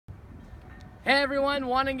Hey everyone,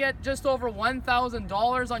 want to get just over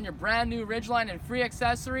 $1,000 on your brand new Ridgeline and free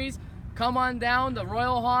accessories? Come on down to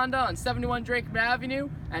Royal Honda on 71 Drake Avenue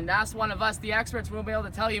and ask one of us, the experts. We'll be able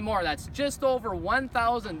to tell you more. That's just over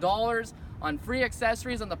 $1,000 on free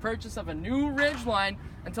accessories on the purchase of a new Ridgeline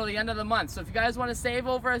until the end of the month. So if you guys want to save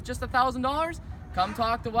over just $1,000, come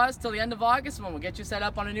talk to us till the end of August and we'll get you set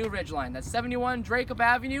up on a new Ridgeline. That's 71 Drake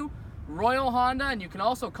Avenue, Royal Honda, and you can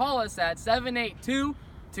also call us at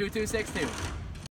 782-2262.